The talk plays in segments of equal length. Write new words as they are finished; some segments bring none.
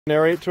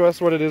Narrate to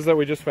us what it is that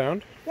we just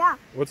found? Yeah.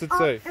 What's it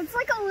say? It's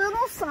like a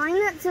little sign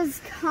that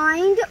says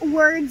kind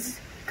words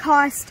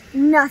cost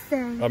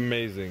nothing.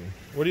 Amazing.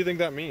 What do you think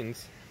that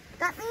means?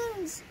 That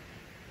means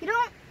you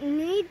don't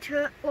need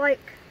to, like,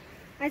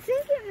 I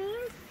think it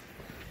means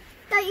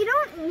that you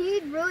don't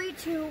need really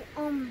to,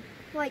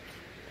 like,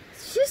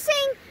 it's just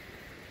saying,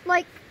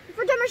 like,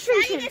 for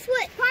demonstration. Guess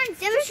what? Cons,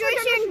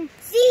 Demonstration.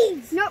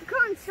 Seeds. No,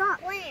 cons,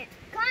 stop. Plant.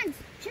 Cons,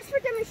 just for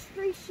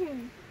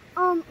demonstration.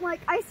 Like,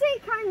 I say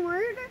kind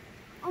word,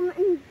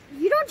 and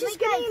you don't just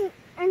get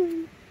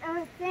an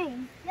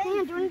thing. Dan, do you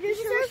want to do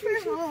this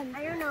demonstration?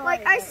 I don't know.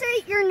 Like, I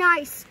say you're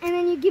nice, and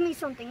then you give me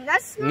something.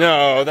 That's not,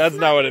 No, that's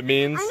not what it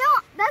means. I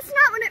know, that's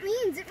not what it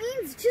means. It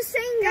means just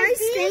saying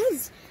nice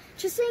things.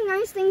 Just saying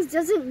nice things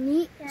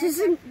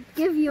doesn't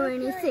give you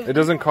anything. It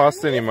doesn't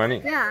cost any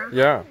money. Yeah.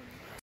 Yeah.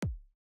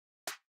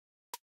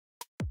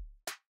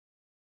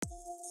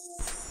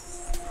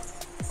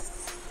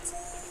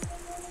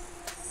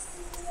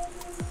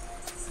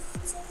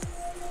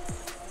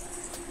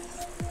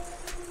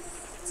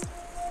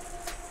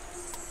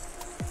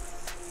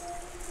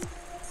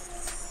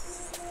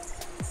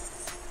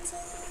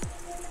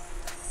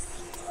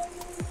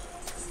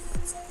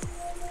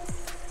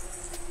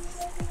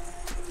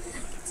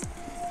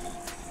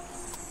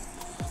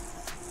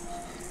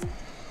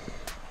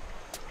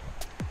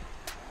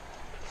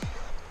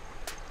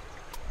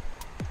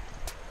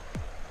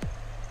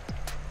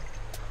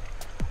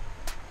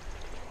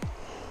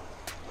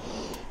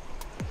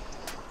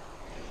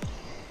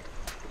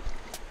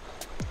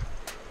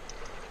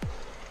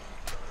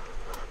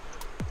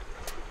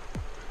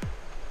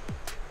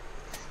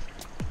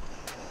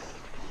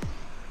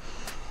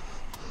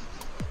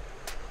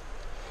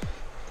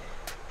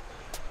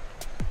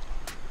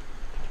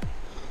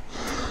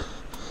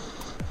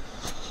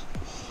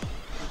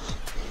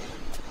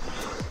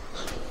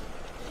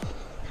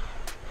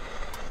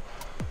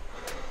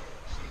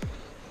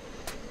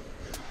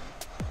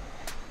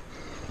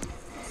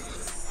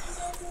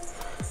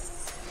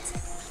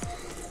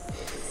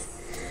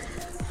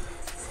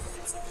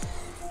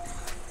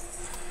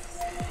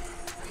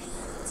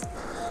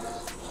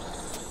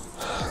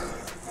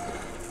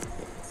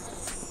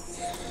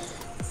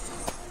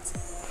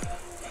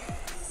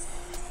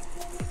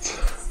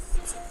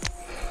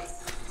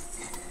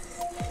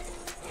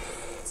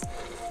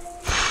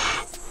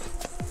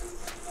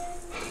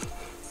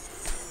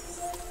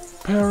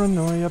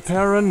 Paranoia,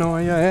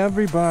 paranoia,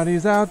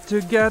 everybody's out to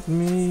get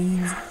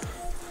me.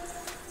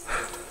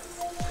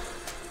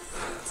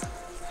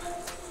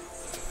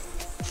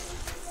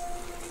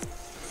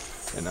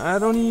 And I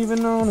don't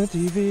even own a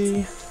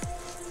TV.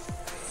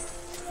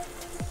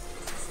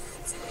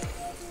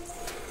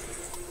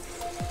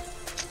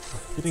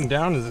 Getting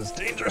down is as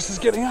dangerous as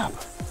getting up.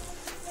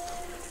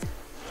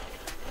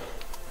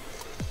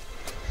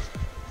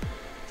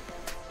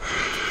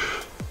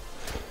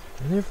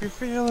 And if you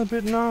feel a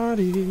bit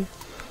naughty,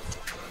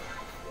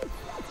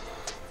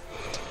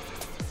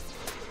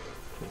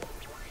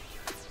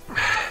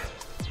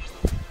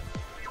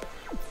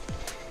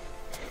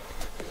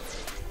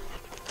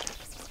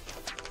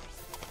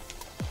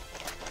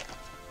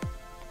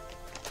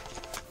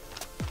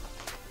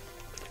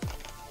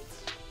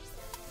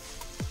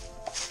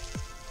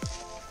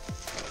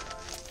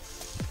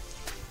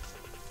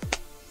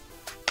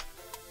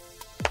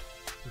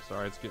 I'm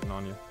sorry, it's getting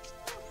on you.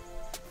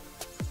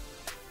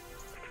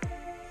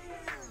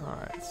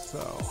 Alright,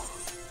 so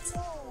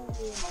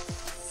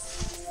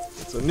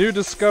it's a new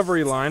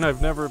discovery line.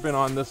 I've never been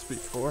on this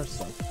before,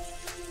 so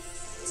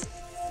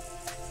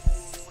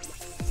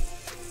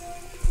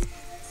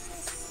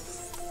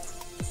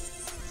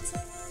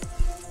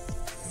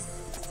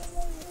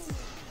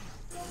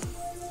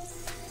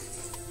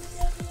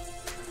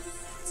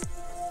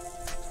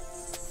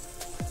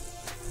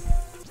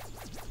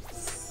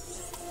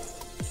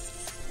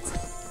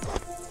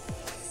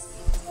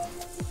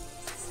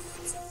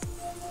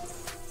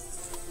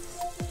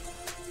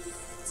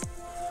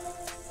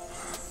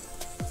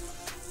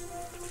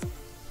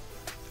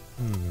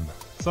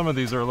some of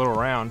these are a little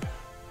round.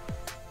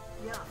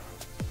 Yeah.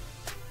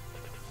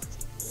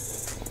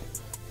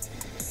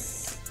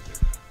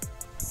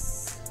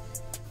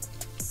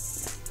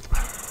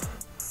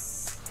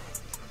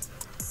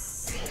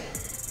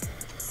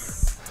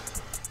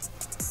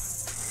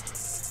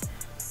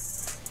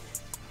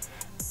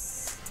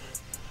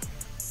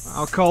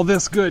 I'll call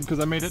this good because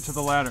I made it to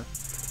the ladder.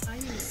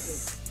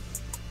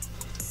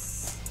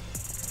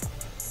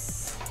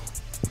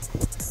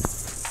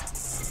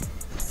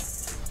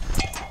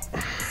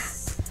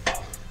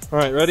 All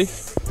right, ready?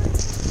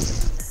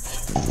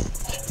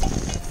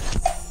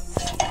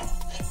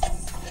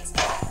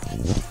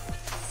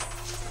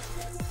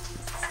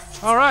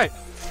 All right.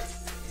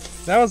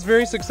 That was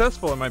very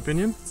successful in my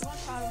opinion.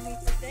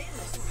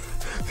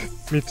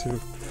 Me too.